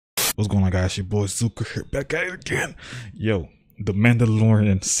What's going on, guys? Your boy Zuko here, back at it again. Yo, the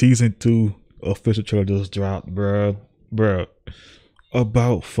Mandalorian season 2 official trailer just dropped, bruh.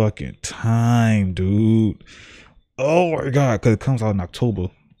 About fucking time, dude. Oh my god, because it comes out in October,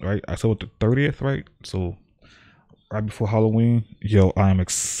 right? October the 30th, right? So right before Halloween. Yo, I am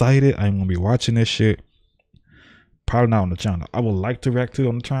excited. I'm gonna be watching this shit. Probably not on the channel. I would like to react to it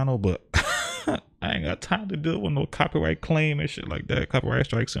on the channel, but I ain't got time to do it with no copyright claim and shit like that, copyright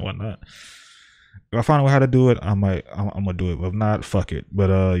strikes and whatnot. If I find out how to do it, I'm gonna do it. But if not, fuck it.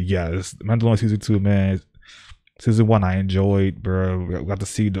 But yeah, it's Mandalorian season 2, man. Season 1 I enjoyed, bro. We got to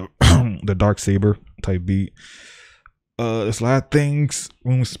see the the dark saber type beat. There's a lot of things,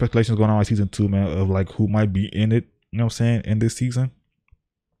 speculations going on in season 2, man, of like who might be in it. You know what I'm saying, in this season.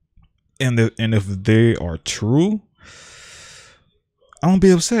 And if they are true, I won't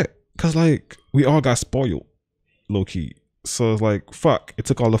be upset. Cause like we all got spoiled, low key. So it's like fuck, it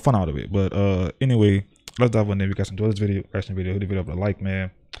took all the fun out of it. But anyway, let's dive in there. If you guys enjoyed this video, reaction video, hit the video up a like, man.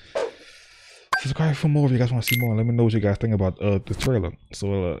 Subscribe for more if you guys want to see more. Let me know what you guys think about the trailer.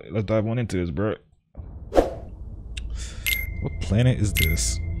 So let's dive on into this, bro. What planet is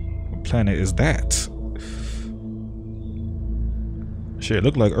this? What planet is that? Shit, it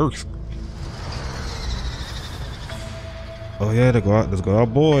look like Earth. Oh yeah, let's go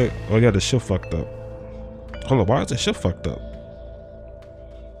out, boy. Oh yeah, the ship fucked up. Hold on, why is the ship fucked up?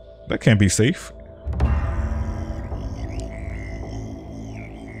 That can't be safe.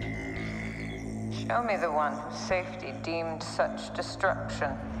 Show me the one whose safety deemed such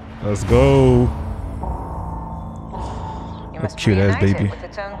destruction. Let's go. You must cute ass baby. It with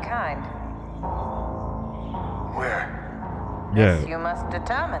its own kind. Where? Yeah. This you must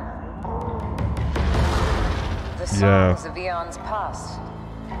determine. The songs of eons past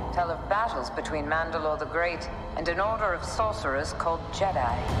tell of battles between Mandalore the Great and an order of sorcerers called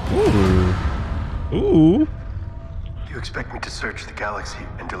Jedi. Ooh. Ooh. You expect me to search the galaxy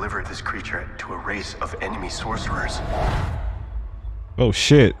and deliver this creature to a race of enemy sorcerers? Oh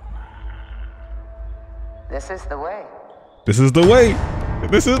shit. This is the way. This is the way.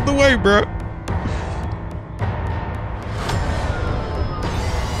 This is the way, bro.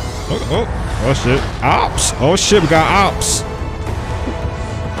 Oh shit. Ops. Oh shit, we got ops.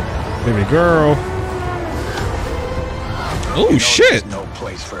 Baby girl. Oh shit. No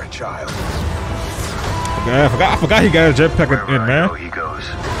place for a child. I forgot he got a jetpack in, man. He goes.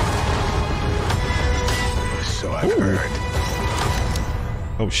 So I've heard.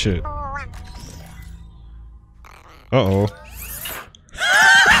 Oh shit. Uh-oh.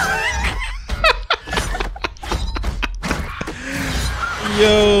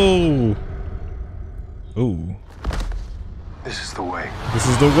 Yo. Ooh. This is the way. This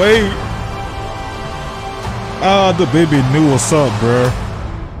is the way. Ah, the baby knew what's up, bruh.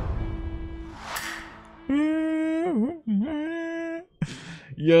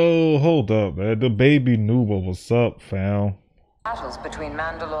 Yo, hold up, man. The baby knew what was up, fam. Battles between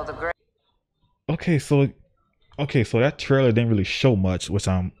Mandalore the Great. Okay, so that trailer didn't really show much, which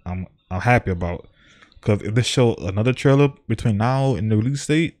I'm happy about. Cause if they show another trailer between now and the release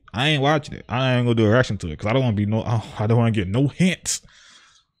date, I ain't watching it. I ain't gonna do a reaction to it because I don't want to be I don't want to get no hints.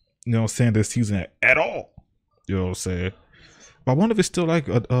 You know what I'm saying, this season at all. You know what I'm saying? But I wonder if it's still like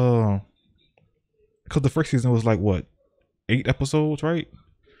because the first season was like what, 8 episodes, right?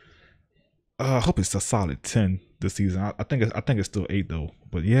 I hope it's a solid 10 this season. I think it's still 8 though.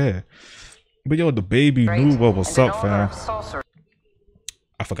 But yeah. But yo, the baby knew what was up, fam.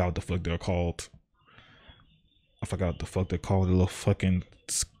 I forgot what the fuck they're called. I forgot what the fuck they're called. The little fucking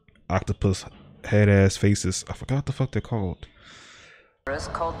octopus head ass faces. I forgot what the fuck they're called. It's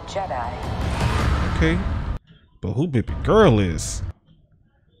called Jedi. Okay. But who baby girl is?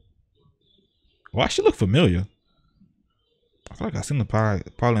 Why she look familiar? I feel like I seen the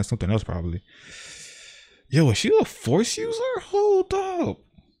probably in something else probably. Yo, is she a Force user? Hold up.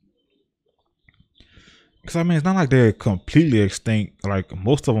 Cause I mean, it's not like they're completely extinct. Like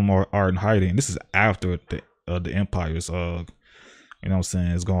most of them are in hiding. This is after the Empire's you know what I'm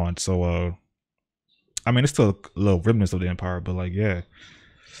saying, is gone. So I mean, it's still a little remnants of the Empire, but like yeah.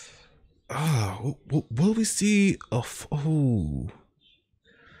 Will we see a will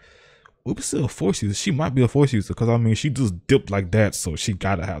we see a Force user? She might be a Force user because I mean she just dipped like that, so she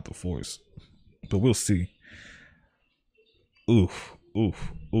gotta have the Force. But we'll see. Oof.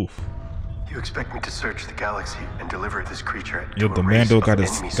 You expect me to search the galaxy and deliver this creature to Yo, the Mando got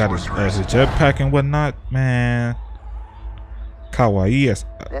his jetpack and whatnot, man. Kawaii as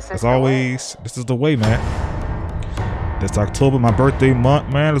always. This is the way, man. This October, my birthday month,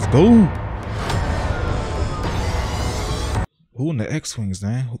 man. Let's go. Who in the X-Wings,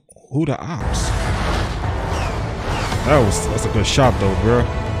 man? Who the ops? That's a good shot though, bro.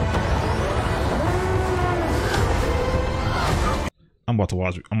 I'm about to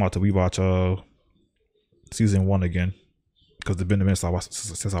rewatch season 1 again. Because it's been a minute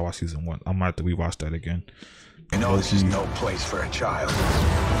since I watched season 1. I might have to rewatch that again. You know this is no place for a child.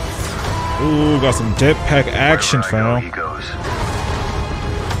 Ooh, got some jetpack action, fam. He goes.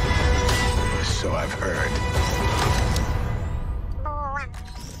 So I've heard.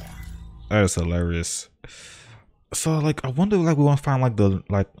 That is hilarious. So like, I wonder like we want to find like the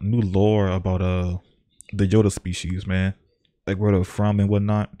new lore about the Yoda species, man. Like where they're from and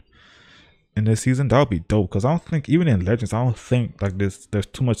whatnot. In this season, that would be dope. Because I don't think even in Legends, I don't think like there's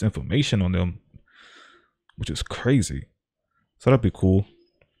too much information on them, which is crazy. So that'd be cool.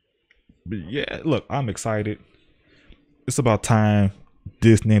 But yeah, look, I'm excited. It's about time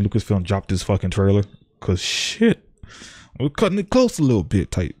Disney and Lucasfilm dropped this fucking trailer. Cause shit, we're cutting it close a little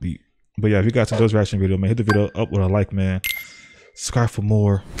bit, tight beat. But yeah, if you guys enjoyed this reaction video, man, hit the video up with a like, man. Subscribe for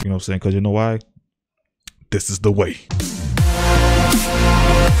more. You know what I'm saying? Cause you know why? This is the way.